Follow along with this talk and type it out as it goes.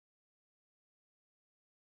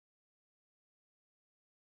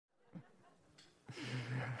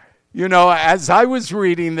You know, as I was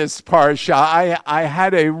reading this parsha, I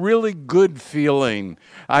had a really good feeling.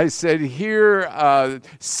 I said, here,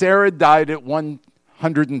 Sarah died at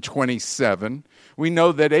 127. We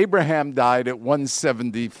know that Abraham died at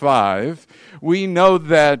 175. We know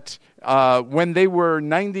that when they were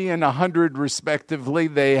 90 and 100 respectively,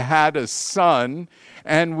 they had a son.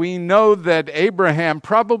 And we know that Abraham,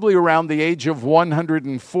 probably around the age of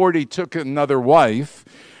 140, took another wife.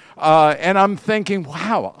 And I'm thinking,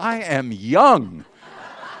 wow, I am young.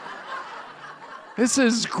 This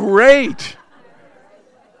is great.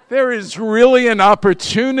 There is really an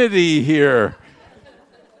opportunity here.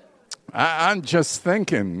 I'm just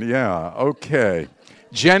thinking, yeah, okay.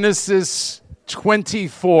 Genesis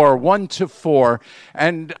 24, 1-4.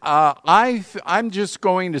 And I'm just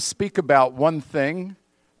going to speak about one thing,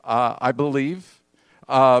 I believe.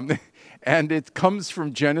 And it comes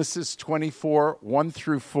from Genesis 24,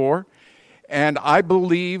 1-4. And I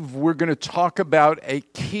believe we're going to talk about a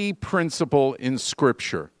key principle in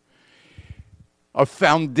Scripture, a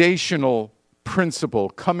foundational principle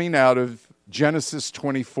coming out of Genesis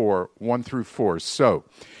 24, 1-4. So,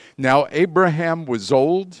 now Abraham was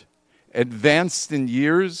old, advanced in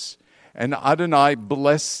years, and Adonai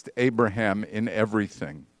blessed Abraham in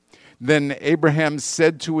everything. Then Abraham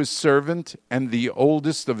said to his servant and the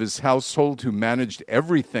oldest of his household who managed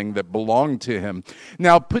everything that belonged to him,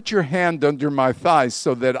 "Now put your hand under my thigh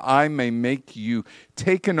so that I may make you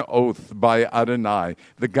take an oath by Adonai,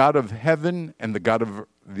 the God of heaven and the God of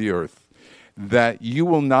the earth, that you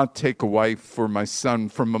will not take a wife for my son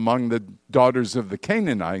from among the daughters of the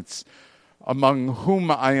Canaanites, among whom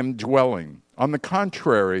I am dwelling. On the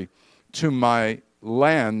contrary, to my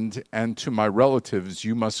land and to my relatives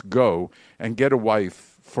you must go and get a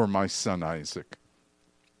wife for my son Isaac."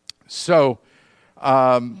 So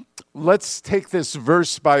let's take this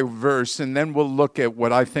verse by verse, and then we'll look at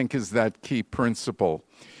what I think is that key principle.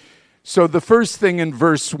 So the first thing in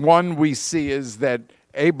verse 1 we see is that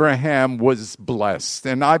Abraham was blessed.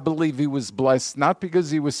 And I believe he was blessed not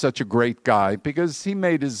because he was such a great guy, because he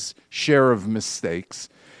made his share of mistakes,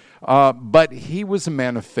 but he was a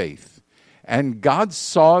man of faith. And God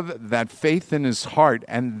saw that faith in his heart,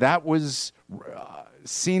 and that was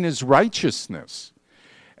seen as righteousness.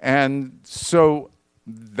 And so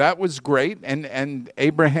that was great. And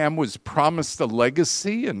Abraham was promised a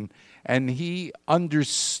legacy, and he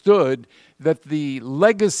understood that the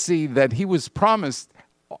legacy that he was promised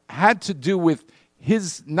had to do with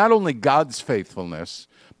his, not only God's faithfulness,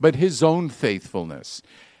 but his own faithfulness.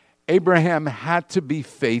 Abraham had to be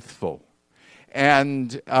faithful.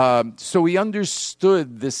 And so he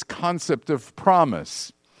understood this concept of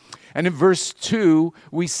promise. And in verse 2,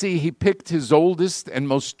 we see he picked his oldest and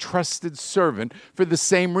most trusted servant for the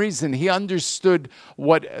same reason. He understood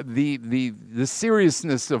what the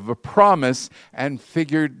seriousness of a promise and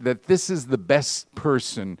figured that this is the best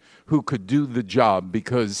person who could do the job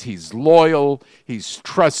because he's loyal, he's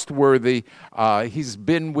trustworthy, he's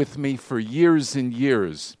been with me for years and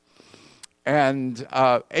years. And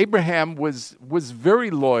Abraham was very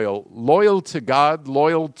loyal to God,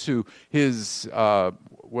 loyal to his,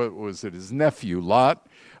 his nephew Lot,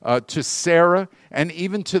 to Sarah, and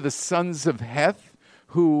even to the sons of Heth,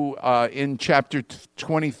 who in chapter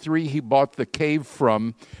 23 he bought the cave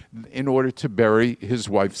from in order to bury his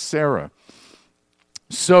wife Sarah.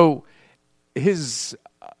 So his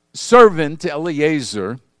servant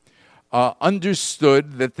Eliezer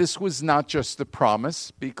understood that this was not just a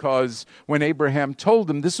promise, because when Abraham told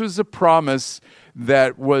him, this was a promise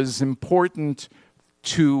that was important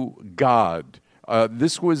to God.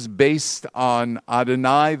 This was based on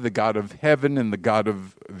Adonai, the God of heaven and the God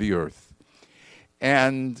of the earth.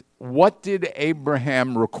 And what did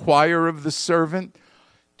Abraham require of the servant?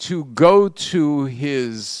 To go to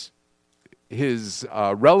his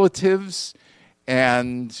relatives,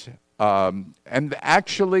 and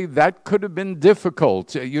actually that could have been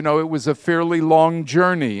difficult. You know, it was a fairly long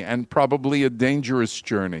journey and probably a dangerous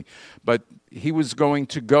journey. But he was going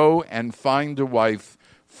to go and find a wife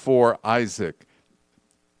for Isaac.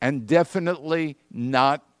 And definitely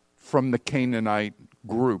not from the Canaanite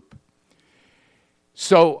group.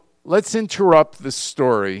 So let's interrupt the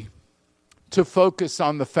story to focus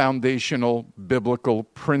on the foundational biblical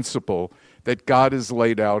principle that God has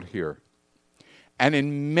laid out here, and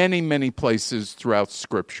in many, many places throughout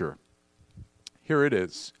Scripture. Here it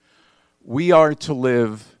is. We are to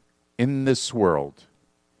live in this world,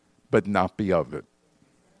 but not be of it.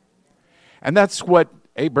 And that's what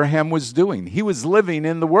Abraham was doing. He was living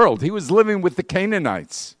in the world. He was living with the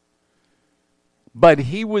Canaanites. But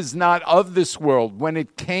he was not of this world. When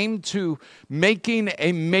it came to making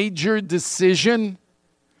a major decision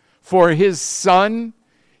for his son,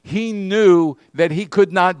 he knew that he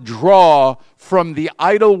could not draw from the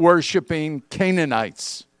idol-worshiping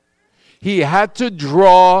Canaanites. He had to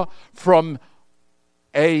draw from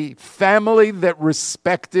a family that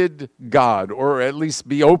respected God, or at least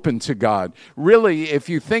be open to God. Really, if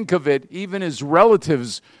you think of it, even his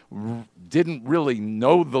relatives didn't really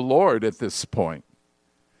know the Lord at this point.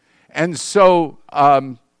 And so,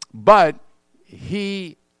 but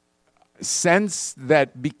he sensed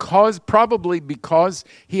that probably because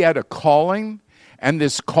he had a calling, and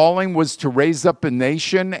this calling was to raise up a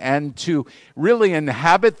nation and to really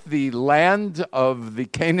inhabit the land of the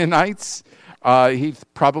Canaanites, he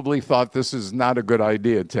probably thought this is not a good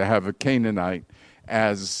idea to have a Canaanite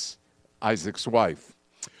as Isaac's wife.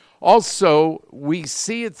 Also, we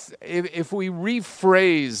see if we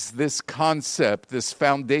rephrase this concept, this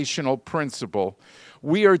foundational principle,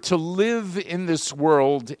 we are to live in this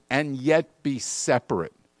world and yet be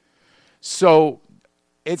separate. So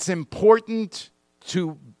it's important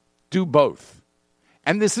to do both.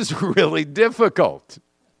 And this is really difficult,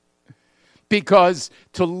 because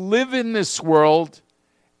to live in this world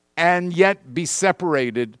and yet be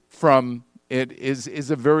separated from it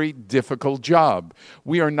is a very difficult job.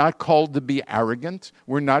 We are not called to be arrogant.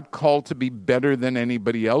 We're not called to be better than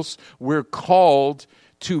anybody else. We're called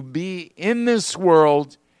to be in this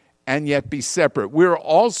world and yet be separate. We're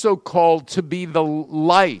also called to be the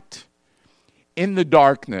light in the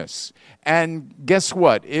darkness. And guess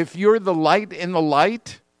what? If you're the light in the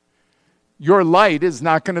light, your light is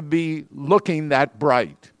not going to be looking that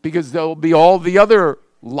bright, because there'll be all the other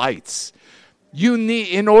lights. You need,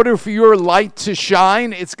 in order for your light to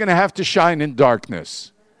shine, it's going to have to shine in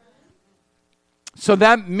darkness. So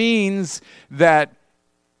that means that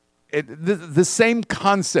the same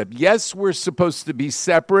concept. Yes, we're supposed to be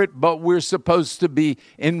separate, but we're supposed to be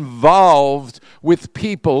involved with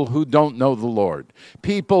people who don't know the Lord,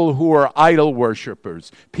 people who are idol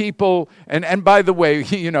worshipers, people. And by the way,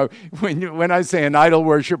 you know, when I say an idol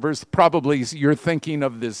worshiper, probably you're thinking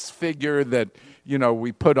of this figure that, you know,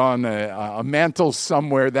 we put on a mantle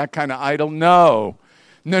somewhere, that kind of idol. No.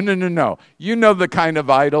 You know the kind of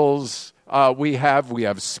idols we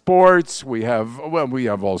have sports, we have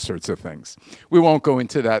all sorts of things. We won't go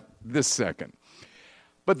into that this second.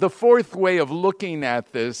 But the fourth way of looking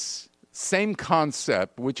at this same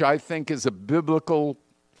concept, which I think is a biblical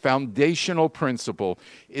foundational principle,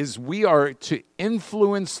 is we are to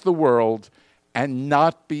influence the world and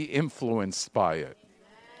not be influenced by it.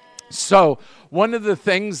 So one of the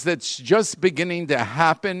things that's just beginning to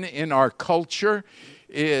happen in our culture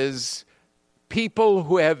is people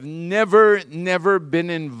who have never been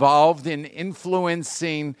involved in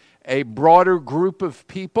influencing a broader group of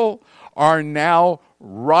people are now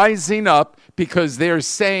rising up, because they're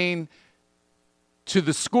saying to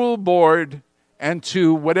the school board and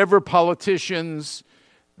to whatever politicians,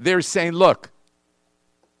 they're saying, look,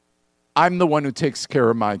 I'm the one who takes care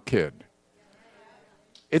of my kid.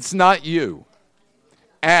 It's not you.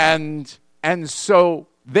 And so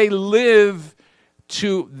they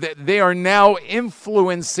they are now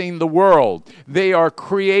influencing the world. They are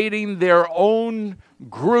creating their own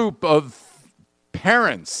group of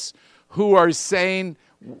parents who are saying,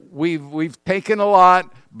 we've taken a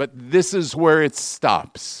lot, but this is where it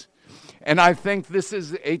stops. And I think this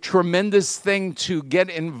is a tremendous thing to get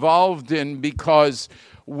involved in, because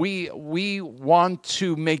we want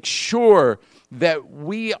to make sure that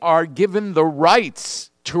we are given the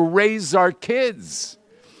rights to raise our kids.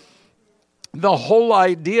 The whole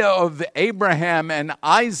idea of Abraham and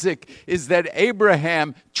Isaac is that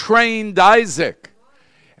Abraham trained Isaac.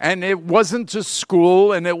 And it wasn't a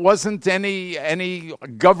school, and it wasn't any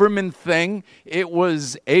government thing. It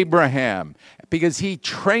was Abraham, because he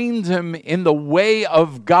trained him in the way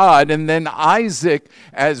of God. And then Isaac,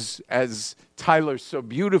 as Tyler so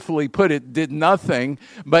beautifully put it, did nothing,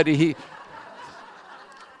 but he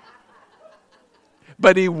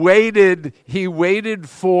waited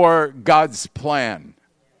for God's plan.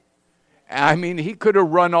 I mean, he could have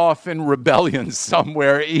run off in rebellion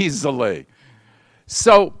somewhere easily.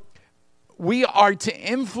 So we are to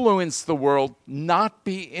influence the world, not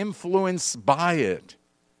be influenced by it.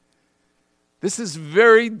 This is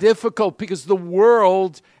very difficult, because the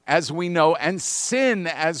world, as we know, and sin,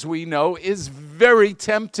 as we know, is very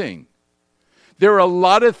tempting. There are a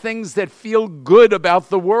lot of things that feel good about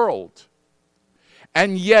the world.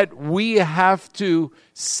 And yet we have to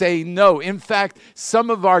say no. In fact, some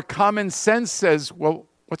of our common sense says, well,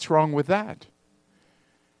 what's wrong with that?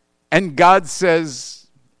 And God says,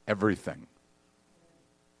 everything.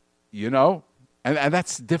 You know? And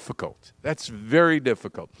that's difficult. That's very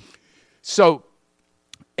difficult. So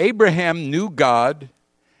Abraham knew God,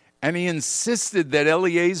 and he insisted that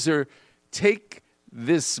Eliezer take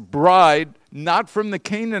this bride not from the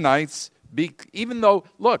Canaanites, even though,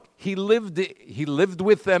 look, he lived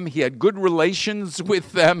with them, he had good relations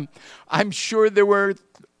with them. I'm sure there were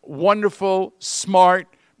wonderful, smart,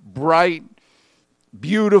 bright,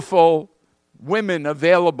 beautiful women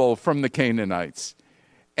available from the Canaanites.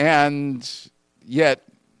 And yet,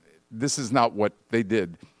 this is not what they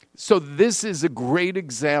did. So this is a great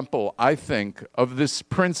example, I think, of this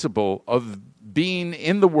principle of being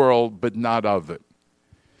in the world but not of it.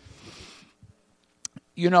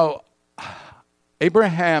 You know,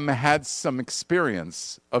 Abraham had some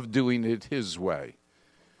experience of doing it his way.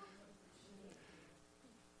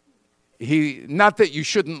 Not that you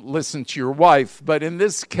shouldn't listen to your wife, but in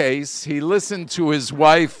this case, he listened to his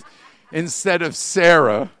wife instead of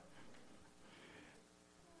Sarah.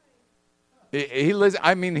 He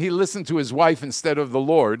listened to his wife instead of the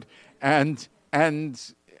Lord, and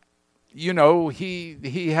you know,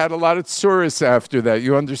 he had a lot of tsuris after that.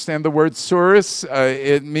 You understand the word tsuris?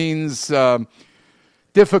 It means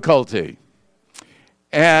difficulty.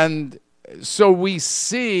 And so we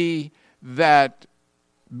see that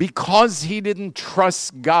because he didn't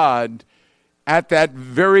trust God at that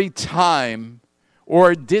very time,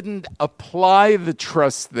 or didn't apply the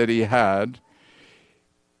trust that he had,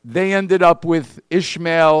 they ended up with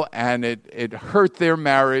Ishmael, and it hurt their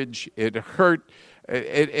marriage.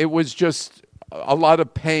 It was just a lot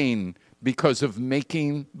of pain because of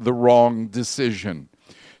making the wrong decision.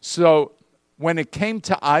 So when it came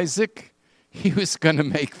to Isaac, he was going to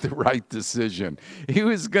make the right decision. He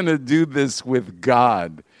was going to do this with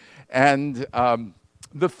God. And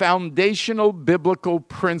the foundational biblical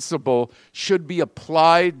principle should be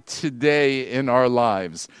applied today in our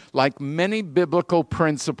lives. Like many biblical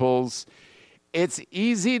principles, it's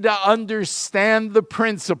easy to understand the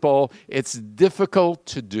principle. It's difficult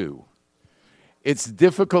to do. It's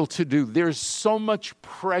difficult to do. There's so much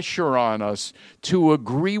pressure on us to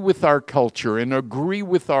agree with our culture and agree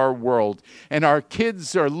with our world. And our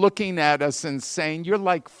kids are looking at us and saying, "You're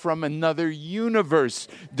like from another universe.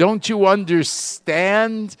 Don't you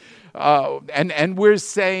understand?" And we're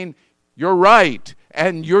saying, "You're right.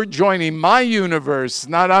 And you're joining my universe,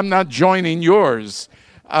 I'm not joining yours."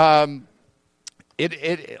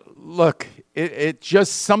 It's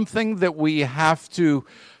just something that we have to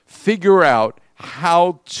figure out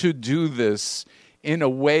how to do this in a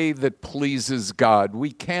way that pleases God.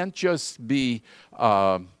 We can't just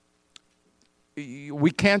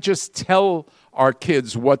tell our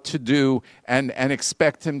kids what to do and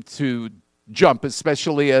expect them to jump,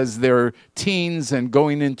 especially as they're teens and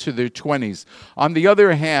going into their 20s. On the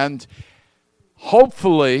other hand,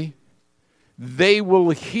 hopefully they will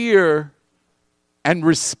hear and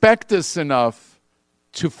respect us enough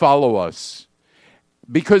to follow us.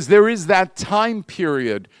 Because there is that time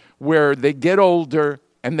period where they get older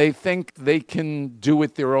and they think they can do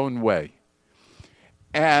it their own way.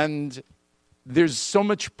 And there's so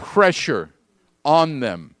much pressure on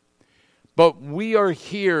them. But we are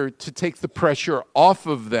here to take the pressure off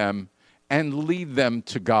of them and lead them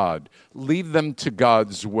to God. Lead them to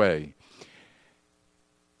God's way.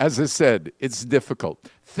 As I said, it's difficult.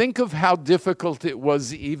 Think of how difficult it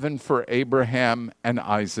was even for Abraham and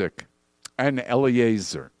Isaac and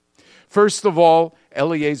Eliezer. First of all,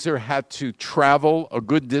 Eliezer had to travel a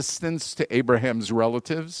good distance to Abraham's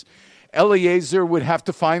relatives. Eliezer would have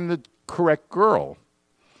to find the correct girl.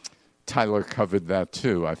 Tyler covered that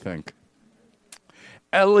too, I think.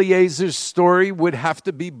 Eliezer's story would have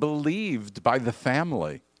to be believed by the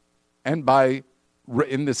family and by,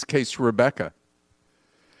 in this case, Rebekah.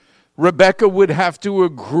 Rebekah would have to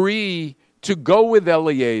agree to go with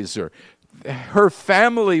Eliezer. Her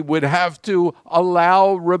family would have to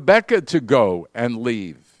allow Rebekah to go and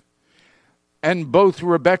leave. And both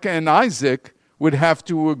Rebekah and Isaac would have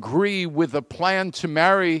to agree with a plan to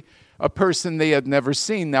marry a person they had never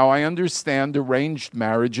seen. Now, I understand arranged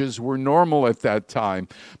marriages were normal at that time,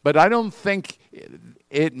 but I don't think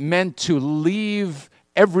it meant to leave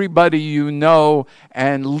everybody you know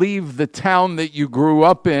and leave the town that you grew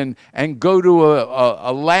up in and go to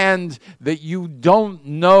a land that you don't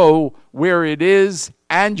know where it is,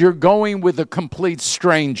 and you're going with a complete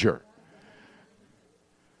stranger.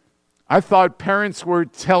 I thought parents were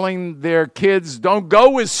telling their kids, don't go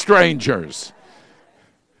with strangers.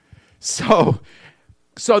 So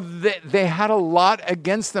they had a lot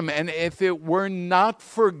against them, and if it were not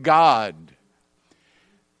for God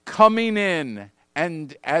coming in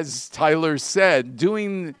and, as Tyler said,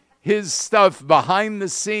 doing his stuff behind the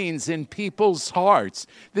scenes in people's hearts,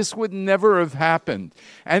 this would never have happened.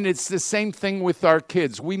 And it's the same thing with our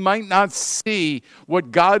kids. We might not see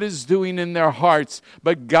what God is doing in their hearts,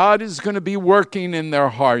 but God is going to be working in their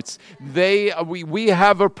hearts. We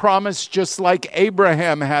have a promise just like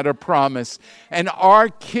Abraham had a promise. And our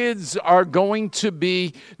kids are going to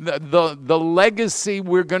be, the legacy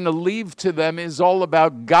we're going to leave to them is all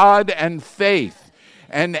about God and faith.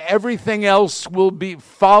 And everything else will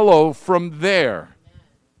follow from there.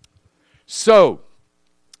 So,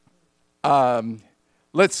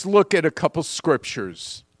 let's look at a couple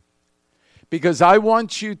scriptures. Because I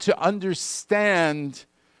want you to understand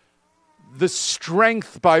the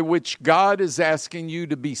strength by which God is asking you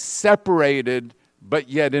to be separated, but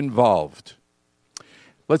yet involved.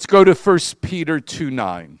 Let's go to 1 Peter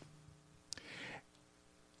 2:9.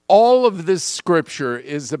 All of this scripture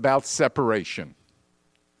is about separation.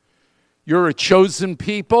 You're a chosen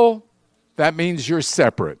people, that means you're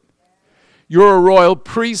separate. You're a royal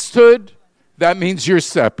priesthood, that means you're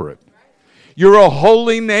separate. You're a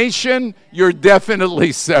holy nation, you're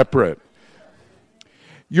definitely separate.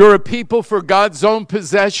 You're a people for God's own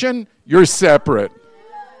possession, you're separate.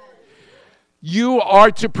 You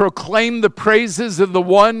are to proclaim the praises of the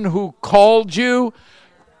one who called you,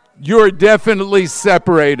 you're definitely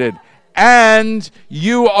separated. And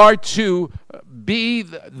you are to be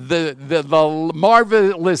the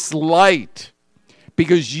marvelous light,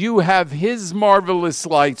 because you have his marvelous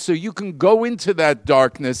light, so you can go into that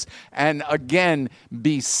darkness and again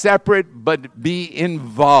be separate but be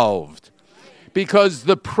involved. Because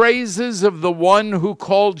the praises of the one who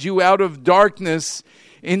called you out of darkness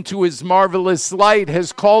into his marvelous light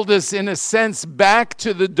has called us, in a sense, back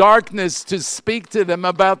to the darkness to speak to them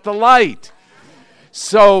about the light.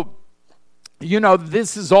 So,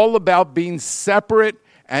 this is all about being separate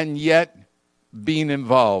and yet being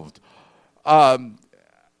involved.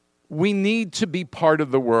 We need to be part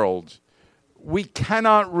of the world. We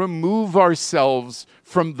cannot remove ourselves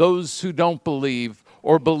from those who don't believe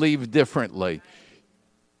or believe differently.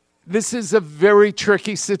 This is a very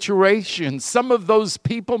tricky situation. Some of those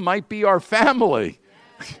people might be our family.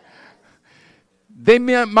 They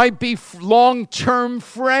might be long-term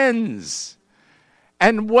friends.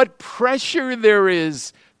 And what pressure there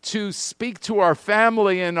is to speak to our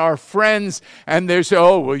family and our friends, and they say,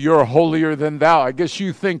 oh, well, you're holier than thou. I guess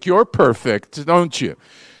you think you're perfect, don't you?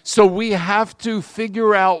 So we have to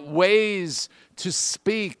figure out ways to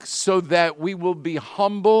speak so that we will be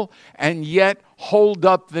humble and yet hold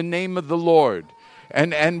up the name of the Lord.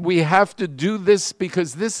 And we have to do this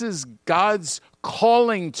because this is God's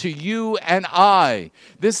calling to you and I.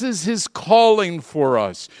 This is his calling for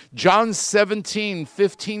us. John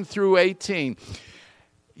 17:15 through 18.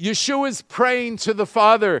 Yeshua is praying to the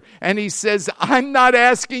Father, and he says, I'm not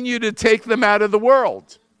asking you to take them out of the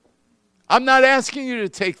world. I'm not asking you to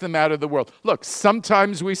take them out of the world. Look,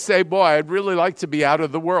 sometimes we say, boy, I'd really like to be out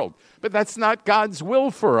of the world. But that's not God's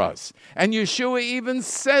will for us. And Yeshua even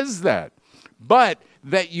says that. But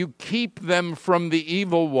that you keep them from the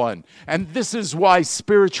evil one. And this is why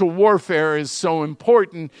spiritual warfare is so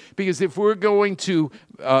important, because if we're going to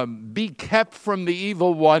be kept from the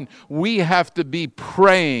evil one, we have to be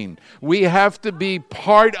praying. We have to be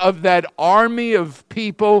part of that army of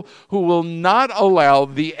people who will not allow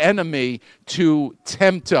the enemy to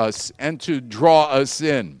tempt us and to draw us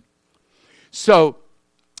in. So,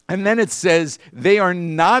 and then it says, they are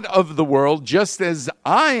not of the world, just as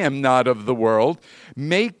I am not of the world.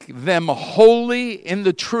 Make them holy in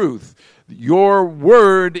the truth. Your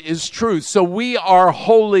word is truth. So we are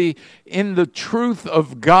holy in the truth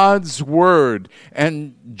of God's word.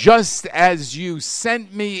 And just as you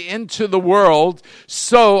sent me into the world,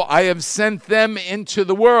 so I have sent them into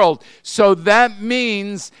the world. So that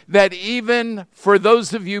means that even for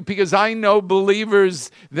those of you, because I know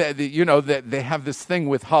believers that that they have this thing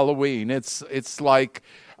with Halloween. It's like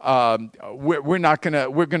we're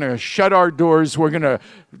gonna shut our doors. We're gonna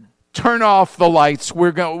turn off the lights.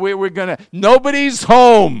 We're gonna. Nobody's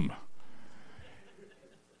home.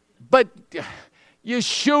 But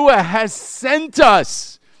Yeshua has sent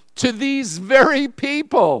us to these very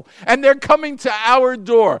people, and they're coming to our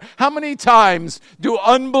door. How many times do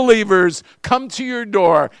unbelievers come to your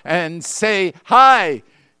door and say, hi?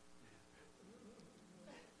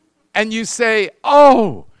 And you say,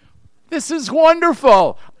 oh, this is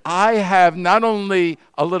wonderful. I have not only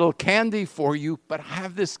a little candy for you, but I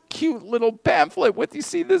have this cute little pamphlet with, you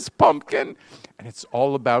see this pumpkin? And it's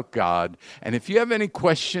all about God. And if you have any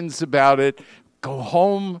questions about it, go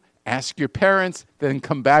home, ask your parents, then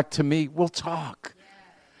come back to me. We'll talk.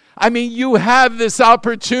 I mean, you have this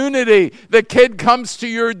opportunity. The kid comes to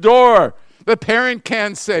your door. The parent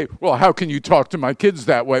can't say, well, how can you talk to my kids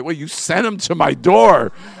that way? Well, you sent them to my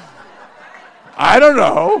door. I don't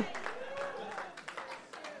know.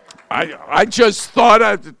 I just thought,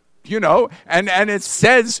 and it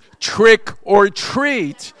says trick or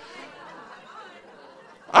treat.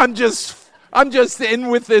 I'm just in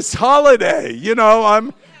with this holiday,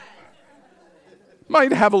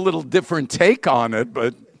 might have a little different take on it,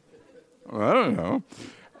 but I don't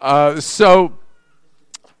know. So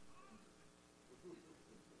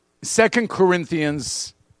 2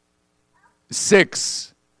 Corinthians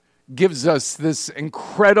 6 gives us this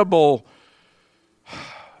incredible,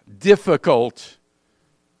 difficult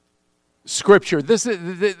scripture. This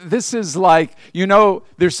is like,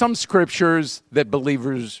 there's some scriptures that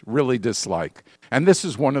believers really dislike. And this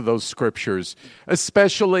is one of those scriptures,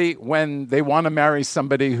 especially when they want to marry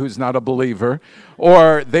somebody who's not a believer,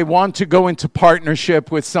 or they want to go into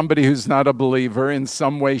partnership with somebody who's not a believer in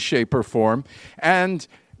some way, shape, or form. And,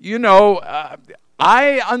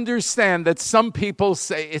 I understand that some people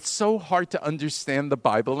say it's so hard to understand the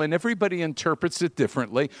Bible and everybody interprets it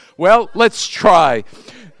differently. Well, let's try.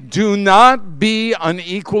 Do not be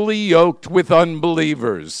unequally yoked with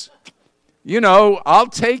unbelievers. I'll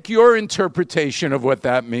take your interpretation of what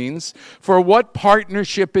that means. For what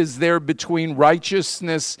partnership is there between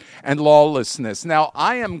righteousness and lawlessness? Now,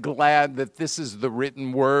 I am glad that this is the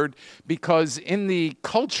written word, because in the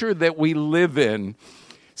culture that we live in,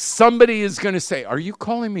 somebody is going to say, are you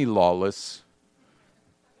calling me lawless?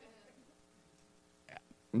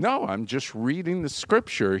 No, I'm just reading the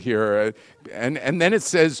scripture here. And then it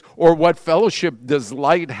says, or what fellowship does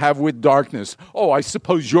light have with darkness? Oh, I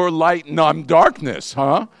suppose you're light and I'm darkness,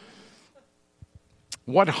 huh?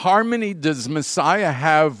 What harmony does Messiah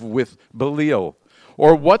have with Belial?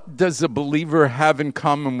 Or what does a believer have in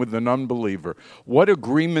common with an unbeliever? What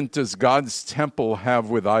agreement does God's temple have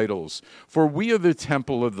with idols? For we are the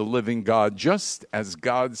temple of the living God, just as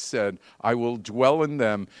God said, I will dwell in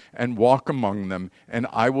them and walk among them, and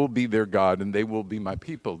I will be their God, and they will be my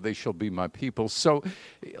people. They shall be my people. So,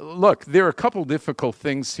 look, there are a couple difficult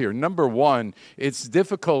things here. Number one, it's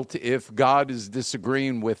difficult if God is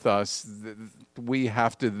disagreeing with us. We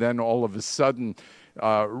have to then all of a sudden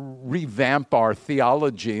revamp our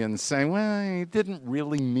theology and say, well, he didn't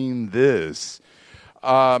really mean this.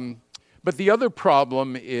 But the other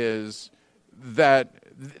problem is that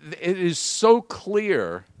it is so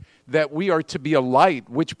clear that we are to be a light,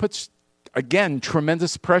 which puts, again,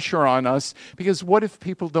 tremendous pressure on us, because what if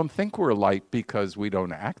people don't think we're a light because we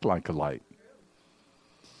don't act like a light?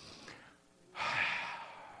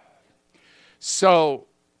 So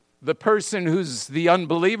the person who's the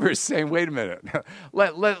unbeliever is saying, wait a minute,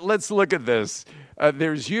 let's look at this.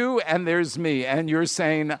 There's you and there's me. And you're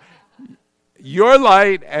saying, you're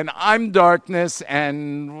light and I'm darkness.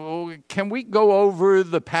 And can we go over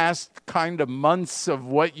the past kind of months of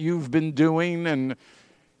what you've been doing? And,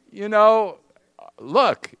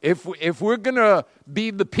 look, if we're going to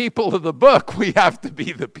be the people of the book, we have to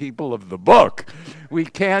be the people of the book. We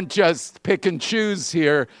can't just pick and choose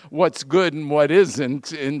here what's good and what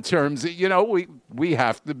isn't in terms of, we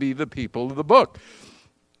have to be the people of the book.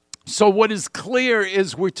 So what is clear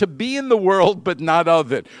is we're to be in the world, but not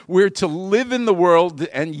of it. We're to live in the world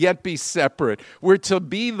and yet be separate. We're to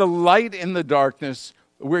be the light in the darkness.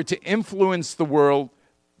 We're to influence the world,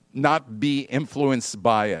 not be influenced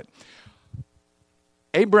by it.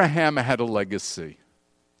 Abraham had a legacy,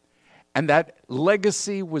 and that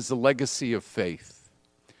legacy was a legacy of faith.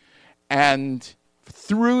 And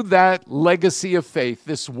through that legacy of faith,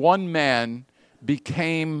 this one man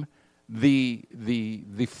became the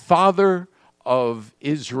father of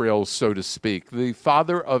Israel, so to speak, the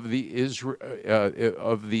father of the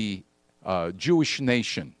Jewish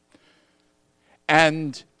nation.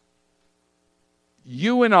 And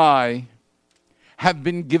you and I have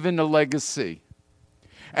been given a legacy.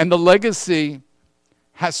 And the legacy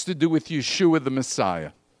has to do with Yeshua the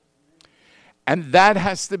Messiah. And that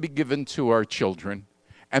has to be given to our children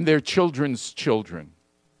and their children's children.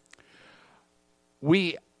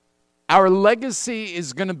 Our legacy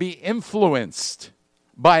is going to be influenced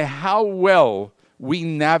by how well we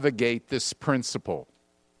navigate this principle.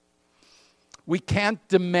 We can't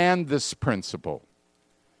demand this principle.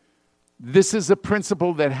 This is a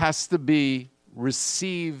principle that has to be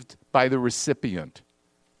received by the recipient.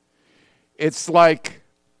 It's like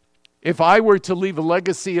if I were to leave a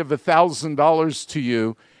legacy of $1,000 to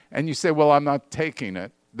you and you say, well, I'm not taking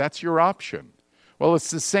it, that's your option. Well, it's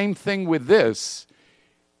the same thing with this.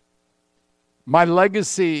 My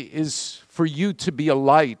legacy is for you to be a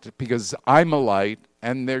light because I'm a light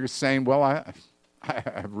and they're saying, well, I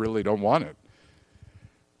really don't want it.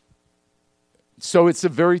 So it's a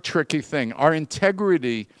very tricky thing. Our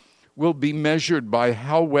integrity will be measured by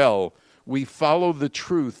how well we follow the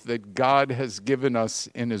truth that God has given us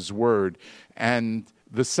in His Word and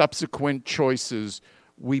the subsequent choices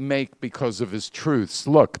we make because of His truths.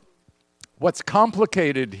 Look, what's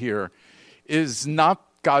complicated here is not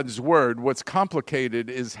God's Word. What's complicated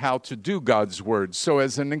is how to do God's Word. So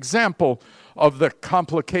as an example of the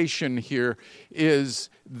complication here is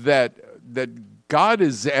that God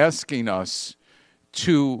is asking us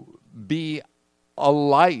to be a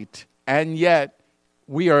light, and yet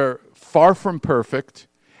we are far from perfect,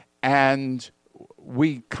 and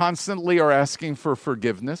we constantly are asking for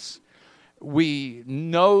forgiveness. We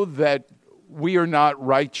know that we are not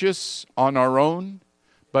righteous on our own,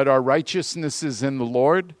 but our righteousness is in the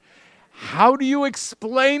Lord. How do you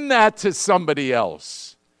explain that to somebody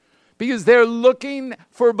else? Because they're looking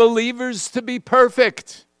for believers to be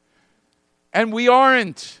perfect, and we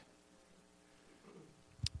aren't.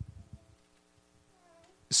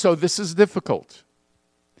 So this is difficult.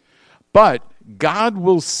 But God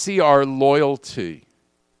will see our loyalty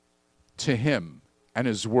to Him and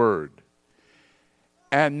His Word.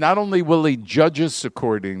 And not only will He judge us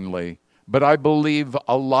accordingly, but I believe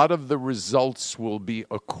a lot of the results will be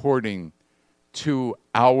according to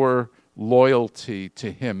our loyalty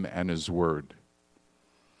to Him and His Word.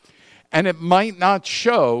 And it might not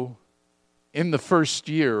show in the first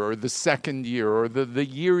year or the second year or the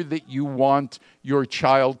year that you want your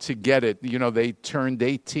child to get it. You know, they turned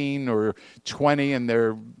 18 or 20 and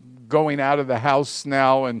they're going out of the house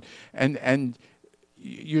now, and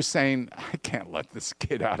you're saying, I can't let this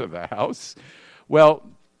kid out of the house. Well,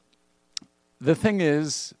 the thing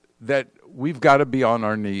is that we've got to be on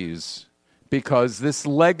our knees, because this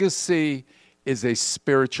legacy is a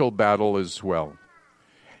spiritual battle as well.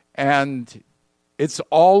 And it's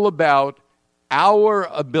all about our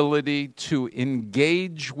ability to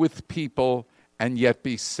engage with people and yet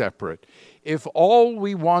be separate. If all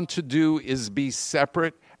we want to do is be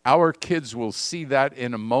separate, our kids will see that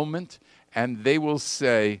in a moment, and they will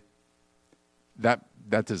say, that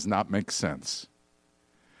does not make sense.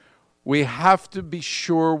 We have to be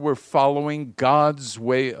sure we're following God's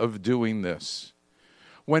way of doing this.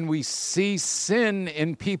 When we see sin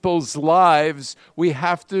in people's lives, we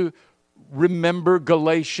have to remember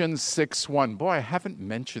Galatians 6:1. Boy, I haven't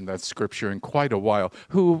mentioned that scripture in quite a while.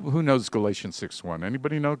 Who knows Galatians 6:1?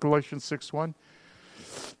 Anybody know Galatians 6:1?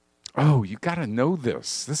 Oh, you got to know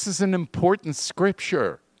this. This is an important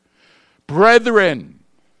scripture. Brethren,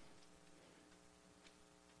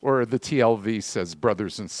 or the TLV says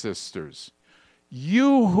brothers and sisters,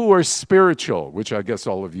 you who are spiritual, which I guess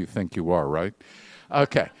all of you think you are, right?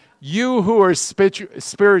 Okay. You who are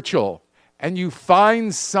spiritual, and you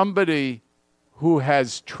find somebody who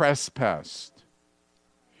has trespassed,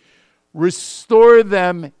 restore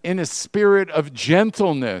them in a spirit of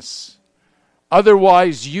gentleness.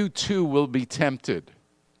 Otherwise, you too will be tempted.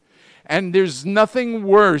 And there's nothing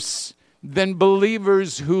worse than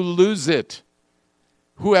believers who lose it,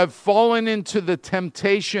 who have fallen into the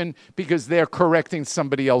temptation because they're correcting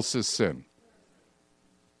somebody else's sin.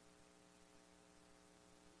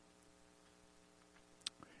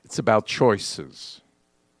 It's about choices.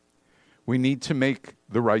 We need to make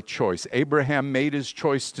the right choice. Abraham made his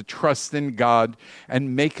choice to trust in God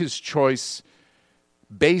and make his choice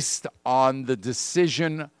based on the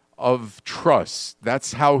decision of trust.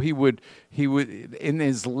 That's how he would, in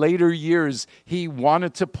his later years, he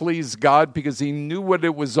wanted to please God because he knew what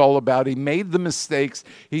it was all about. He made the mistakes.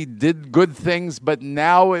 He did good things, but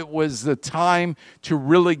now it was the time to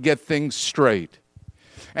really get things straight.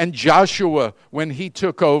 And Joshua, when he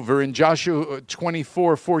took over, in Joshua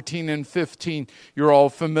 24:14 and 15, you're all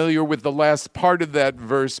familiar with the last part of that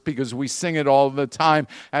verse because we sing it all the time.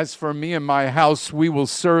 As for me and my house, we will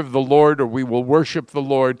serve the Lord, or we will worship the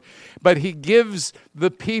Lord. But he gives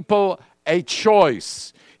the people a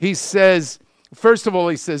choice. He says, first of all,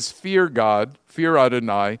 he says, fear God, fear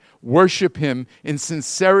Adonai, worship him in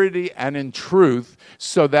sincerity and in truth.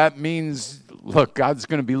 So that means, look, God's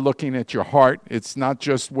going to be looking at your heart. It's not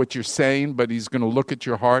just what you're saying, but he's going to look at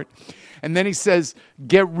your heart. And then he says,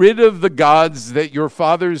 get rid of the gods that your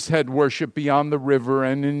fathers had worshipped beyond the river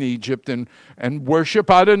and in Egypt, and worship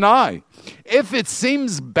Adonai. If it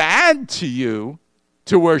seems bad to you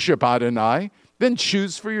to worship Adonai, then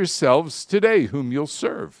choose for yourselves today whom you'll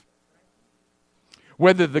serve.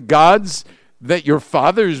 Whether the gods that your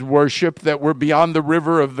fathers worshipped that were beyond the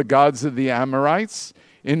river of the gods of the Amorites,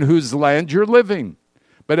 in whose land you're living.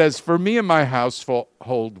 But as for me and my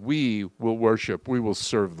household, we will worship, we will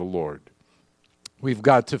serve the Lord. We've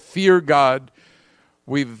got to fear God.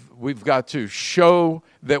 We've got to show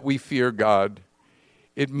that we fear God.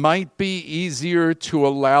 It might be easier to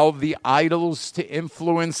allow the idols to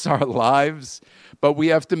influence our lives, but we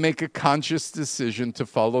have to make a conscious decision to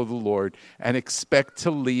follow the Lord and expect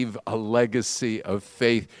to leave a legacy of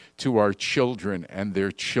faith to our children and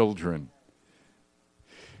their children.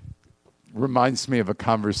 Reminds me of a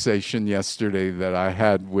conversation yesterday that I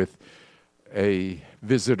had with a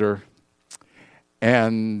visitor,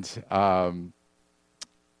 and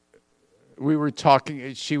we were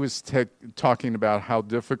talking. She was talking about how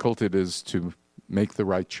difficult it is to make the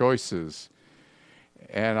right choices,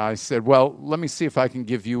 and I said, "Well, let me see if I can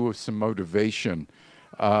give you some motivation.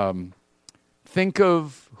 Think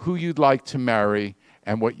of who you'd like to marry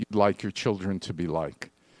and what you'd like your children to be like.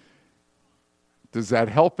 Does that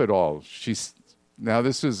help at all?" Now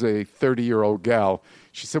this is a 30-year-old gal.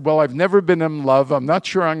 She said, "Well, I've never been in love. I'm not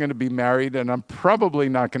sure I'm going to be married, and I'm probably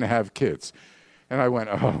not going to have kids." And I went,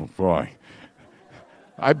 "Oh, boy."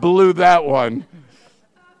 I blew that one.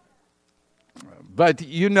 But,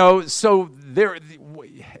 so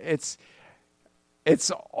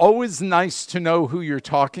it's always nice to know who you're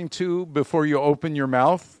talking to before you open your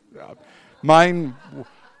mouth. Mine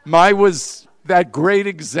was that great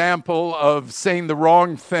example of saying the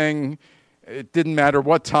wrong thing. It didn't matter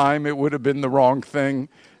what time, it would have been the wrong thing.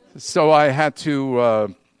 So I had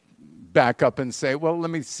to back up and say, well,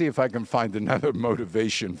 let me see if I can find another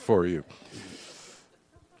motivation for you.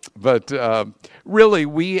 But really,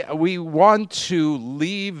 we want to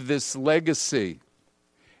leave this legacy,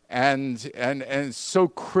 and it's so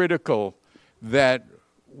critical that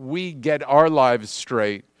we get our lives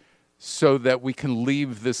straight so that we can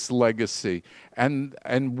leave this legacy.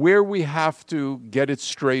 And where we have to get it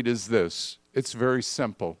straight is this. It's very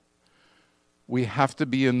simple. We have to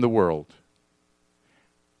be in the world.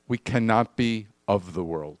 We cannot be of the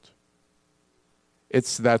world.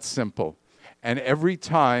 It's that simple. And every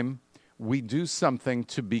time we do something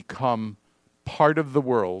to become part of the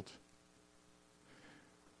world,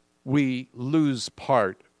 we lose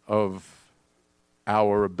part of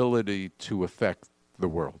our ability to affect the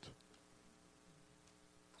world.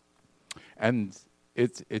 And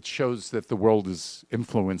it shows that the world is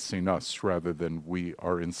influencing us rather than we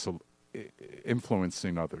are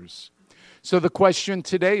influencing others. So the question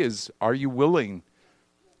today is, are you willing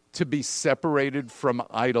to be separated from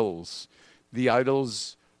idols? The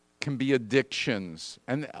idols can be addictions.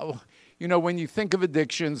 And, when you think of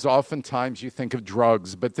addictions, oftentimes you think of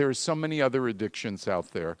drugs, but there are so many other addictions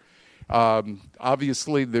out there.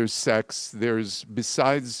 Obviously, there's sex.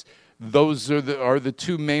 Besides, those are the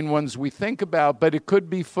two main ones we think about, but it could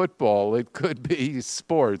be football. It could be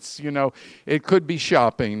sports. It could be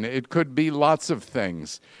shopping. It could be lots of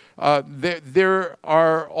things. There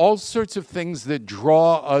are all sorts of things that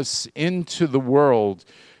draw us into the world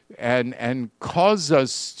and cause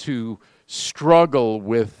us to struggle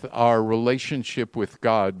with our relationship with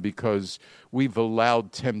God because we've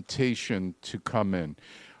allowed temptation to come in.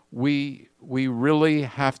 We really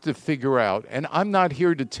have to figure out, and I'm not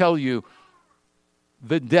here to tell you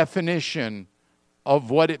the definition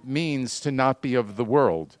of what it means to not be of the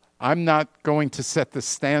world. I'm not going to set the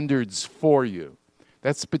standards for you.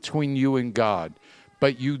 That's between you and God.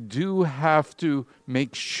 But you do have to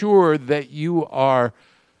make sure that you're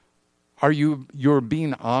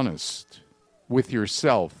being honest with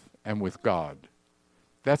yourself and with God.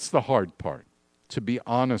 That's the hard part, to be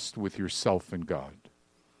honest with yourself and God.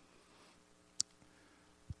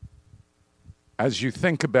 As you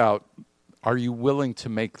think about, are you willing to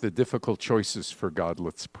make the difficult choices for God?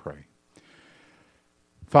 Let's pray.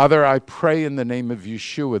 Father, I pray in the name of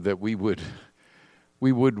Yeshua that we would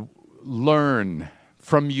learn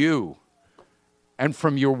from you and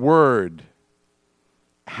from your word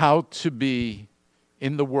how to be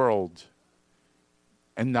in the world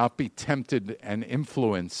and not be tempted and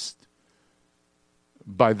influenced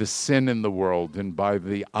by the sin in the world and by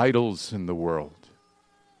the idols in the world.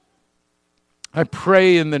 I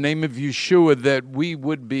pray in the name of Yeshua that we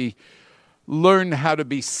would learn how to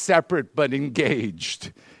be separate but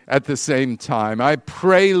engaged at the same time. I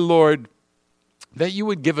pray, Lord, that you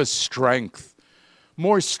would give us strength,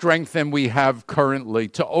 more strength than we have currently,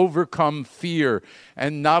 to overcome fear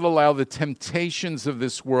and not allow the temptations of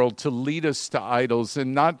this world to lead us to idols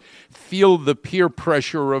and not feel the peer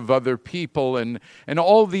pressure of other people and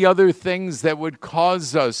all the other things that would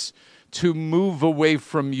cause us to move away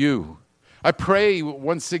from you. I pray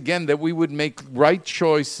once again that we would make right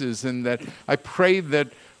choices, and that I pray that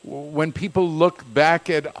when people look back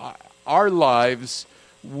at our lives,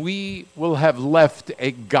 we will have left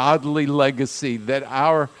a godly legacy, that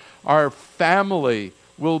our our family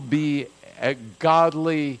will be a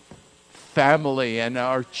godly family, and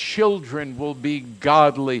our children will be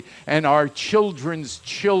godly, and our children's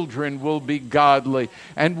children will be godly,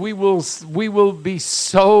 and we will be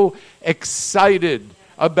so excited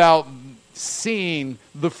about seeing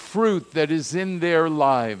the fruit that is in their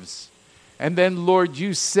lives. And then, Lord,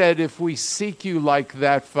 you said if we seek you like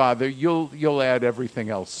that, Father, you'll add everything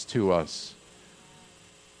else to us.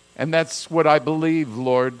 And that's what I believe,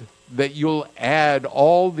 Lord, that you'll add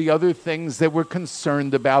all the other things that we're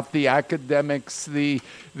concerned about, the academics, the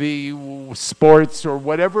sports, or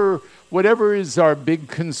whatever is our big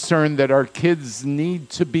concern, that our kids need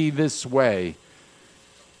to be this way.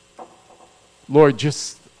 Lord,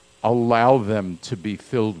 just allow them to be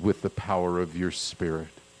filled with the power of your Spirit.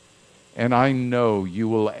 And I know you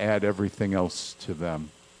will add everything else to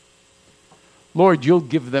them. Lord, you'll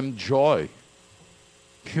give them joy.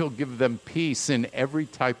 You'll give them peace in every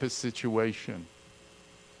type of situation.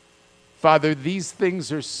 Father, these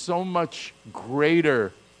things are so much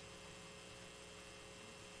greater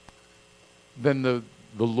than the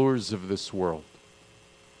lures of this world.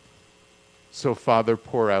 So, Father,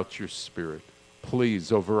 pour out your Spirit,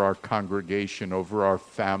 please, over our congregation, over our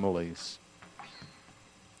families.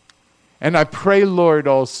 And I pray, Lord,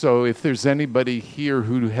 also, if there's anybody here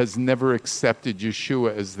who has never accepted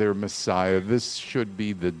Yeshua as their Messiah, this should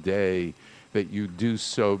be the day that you do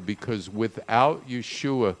so, because without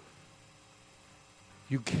Yeshua,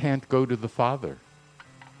 you can't go to the Father.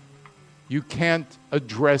 You can't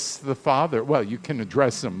address the Father. Well, you can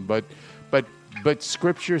address him, but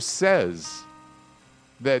Scripture says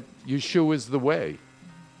that Yeshua is the way.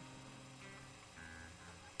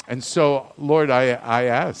 And so, Lord, I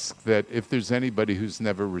ask that if there's anybody who's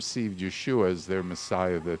never received Yeshua as their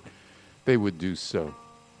Messiah, that they would do so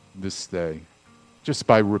this day, just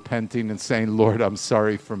by repenting and saying, Lord, I'm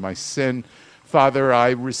sorry for my sin. Father, I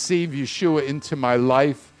receive Yeshua into my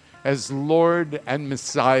life as Lord and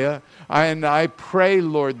Messiah. And I pray,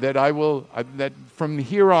 Lord, that that from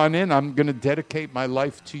here on in, I'm going to dedicate my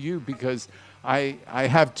life to you, because I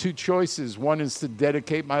have two choices. One is to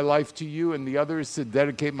dedicate my life to you, and the other is to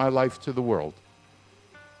dedicate my life to the world.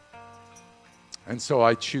 And so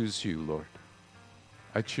I choose you, Lord.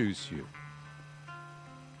 I choose you.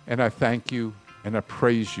 And I thank you and I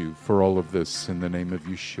praise you for all of this in the name of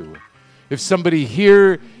Yeshua. If somebody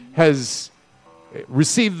here has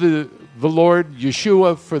received the Lord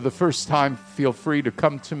Yeshua for the first time, feel free to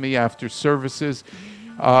come to me after services.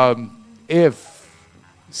 If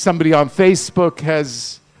somebody on Facebook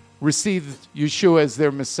has received Yeshua as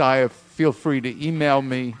their Messiah, feel free to email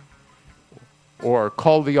me or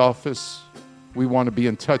call the office. We want to be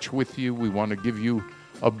in touch with you. We want to give you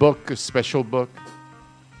a book, a special book.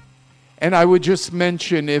 And I would just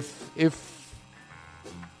mention, if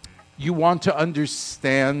you want to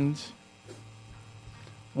understand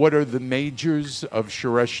what are the majors of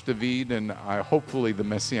Shoresh David and hopefully the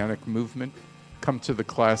Messianic movement, come to the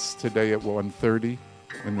class today at 1:30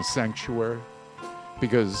 in the sanctuary,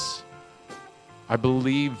 because I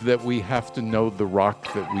believe that we have to know the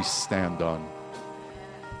rock that we stand on.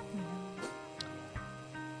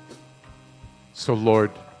 So,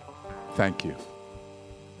 Lord, thank you.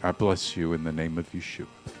 I bless you in the name of Yeshua.